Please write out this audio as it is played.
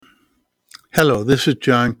Hello, this is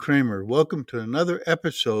John Kramer. Welcome to another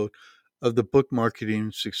episode of the Book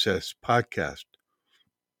Marketing Success Podcast.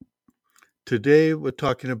 Today, we're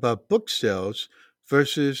talking about book sales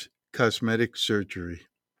versus cosmetic surgery.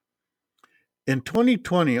 In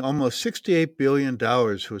 2020, almost $68 billion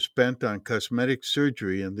was spent on cosmetic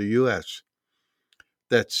surgery in the U.S.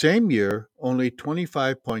 That same year, only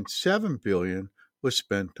 $25.7 billion was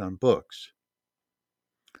spent on books.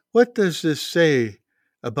 What does this say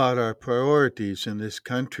about our priorities in this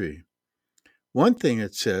country? One thing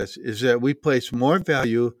it says is that we place more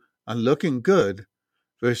value on looking good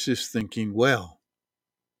versus thinking well.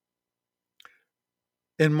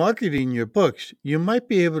 In marketing your books, you might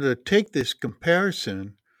be able to take this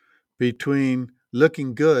comparison between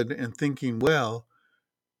looking good and thinking well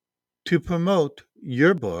to promote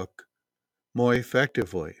your book more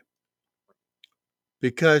effectively.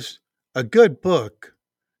 Because a good book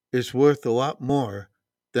is worth a lot more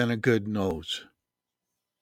than a good nose.